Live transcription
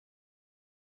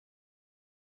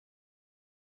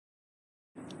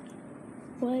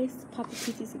boys, Papa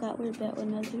PT's got we're back with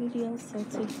another video. So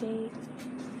today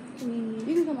You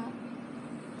can come out.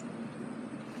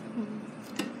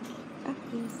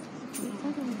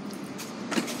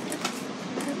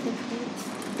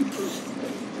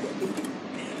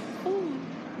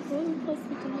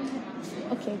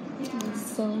 Okay,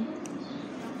 so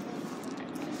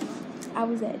I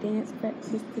was at dance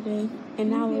practice today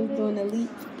and I was doing a leap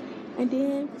and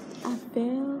then I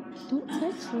fell. Don't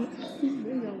touch it.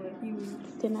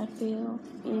 Then I fell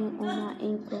on my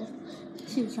ankle.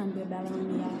 She was trying to be a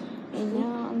ballerina, y'all. And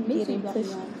now I'm getting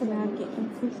pushed. Now I'm getting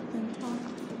pushed and talk.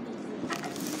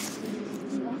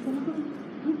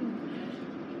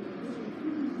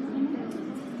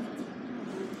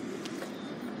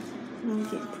 I'm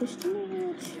getting pushed in the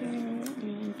wheelchair, and I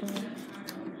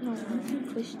don't want to be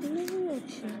pushed in the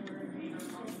wheelchair.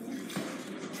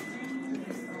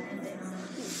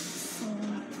 So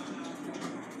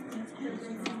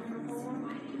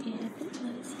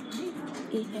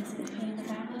it has been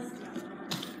happening.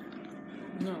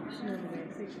 No, she never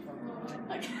did 65.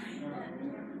 Okay.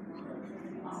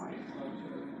 All right.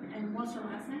 And what's your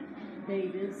last name?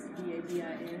 Davis,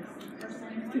 D-A-V-I-S. First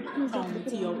name?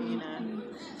 T-O-N-I.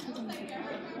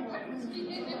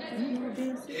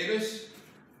 Davis?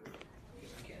 I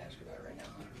can't ask her that right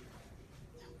now.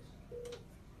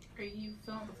 Are you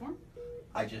filling out the form?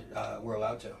 I just, we're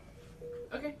allowed to.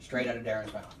 Okay. Straight out of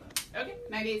Darren's mouth. Okay.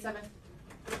 98.7.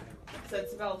 So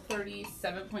it's about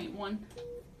 37.1.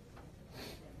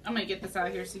 I'm gonna get this out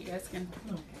of here so you guys can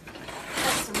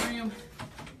have some room.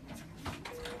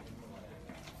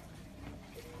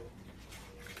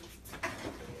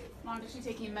 Mom, does she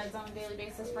taking meds on a daily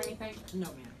basis for anything? No,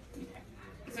 ma'am. Okay.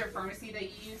 Is there a pharmacy that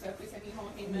you use if we send you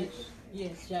home with any meds?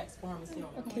 Yes, Jack's Pharmacy.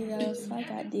 Okay, y'all, so I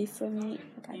got this for me.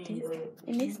 I got this.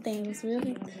 And this thing was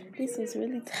really, this was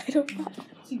really tight on my.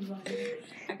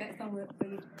 I got somewhere for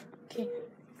you. Okay.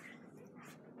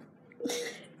 I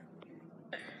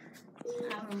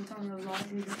don't turn the laws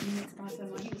in this next process.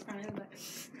 He was crying like,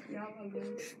 y'all are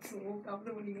going to walk out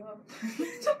there when you go.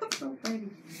 So funny.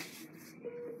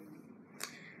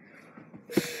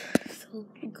 So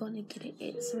we're gonna get an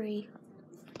X-ray.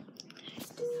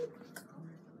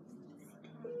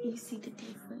 You see the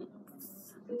difference?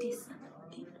 This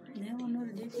They don't know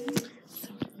the difference. So,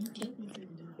 okay.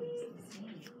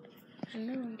 I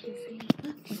know I'm just saying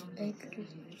nothing, basically.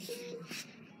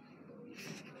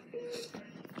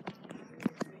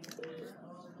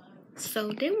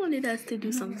 So they wanted us to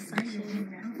do some session.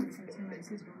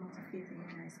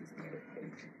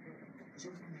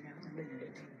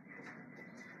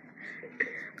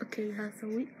 Okay, y'all, so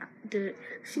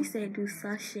she said do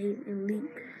sashay and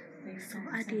leap. So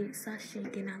I did sashay,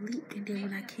 then I leaped, and then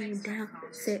when I came down,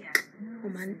 said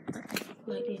on my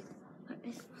like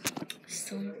this.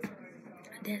 So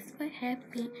that's what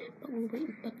happened. But we're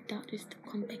waiting for the doctors to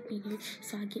come back in here,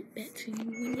 so I get back to you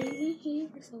when they're in here.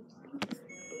 So.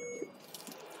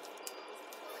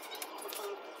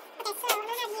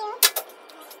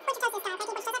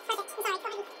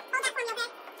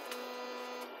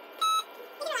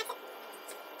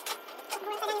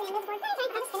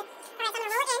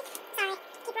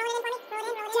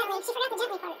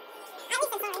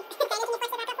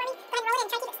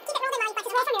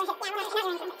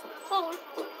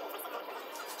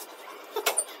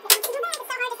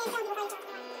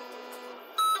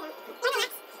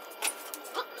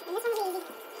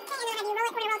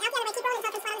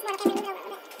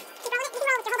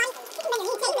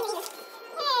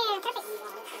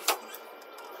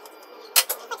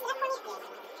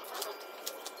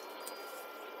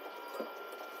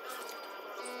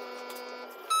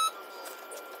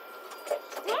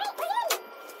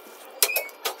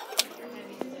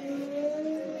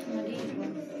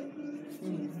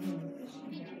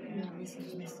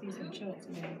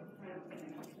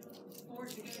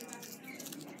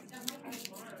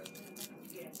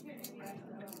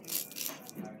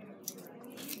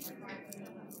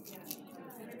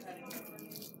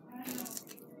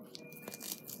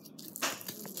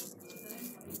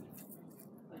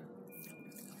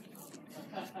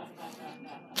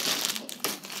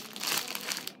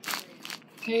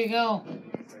 Here you go.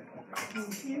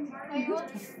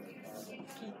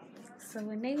 So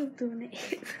when they was doing it,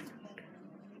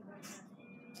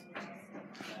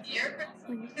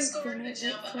 when they was doing it, they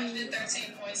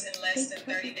kept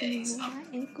looking at my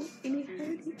ankle and it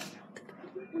hurt me.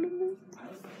 I don't move.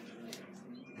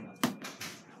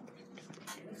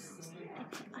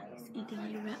 And then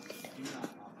you wrapped it up.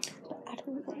 But I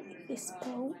don't know if it's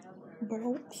sprung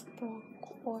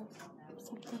or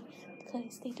something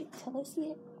because they didn't tell us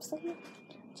yet. So yeah,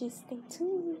 just stay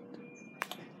tuned.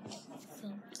 So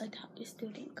a doctor still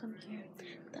didn't come here.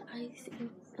 The ice,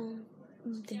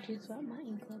 they just wrapped my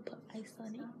ankle and put ice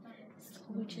on it. So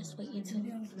we're just waiting till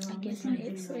I guess my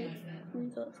X-ray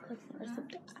results come or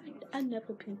something. I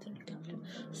never been to the doctor,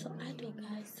 so I don't,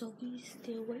 guys. So we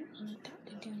still waiting on the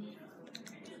doctor doing it.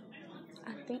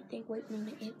 I think they waiting on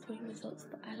the X-ray results,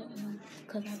 but I don't know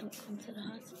because I don't come to the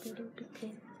hospital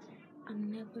because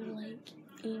I'm never like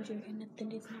injured or nothing.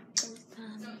 This is my first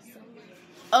time. So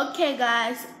okay,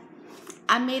 guys,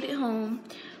 I made it home,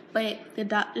 but the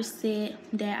doctor said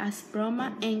that I sprained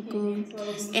my ankle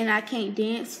and I can't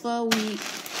dance for a week.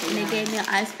 And they gave me an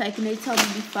ice pack and they told me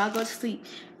before I go to sleep,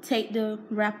 take the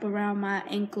wrap around my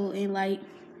ankle and like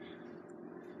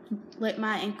let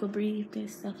my ankle breathe and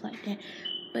stuff like that.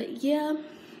 But yeah,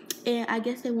 and I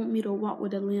guess they want me to walk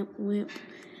with a limp.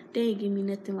 They ain't give me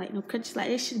nothing like no crutches. Like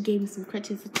they should have gave me some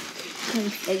crutches.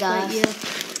 Hey guys. But yeah,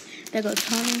 there goes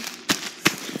Tonii.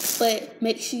 But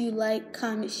make sure you like,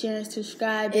 comment, share, and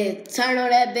subscribe. And turn on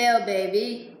that bell,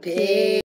 baby. Peace.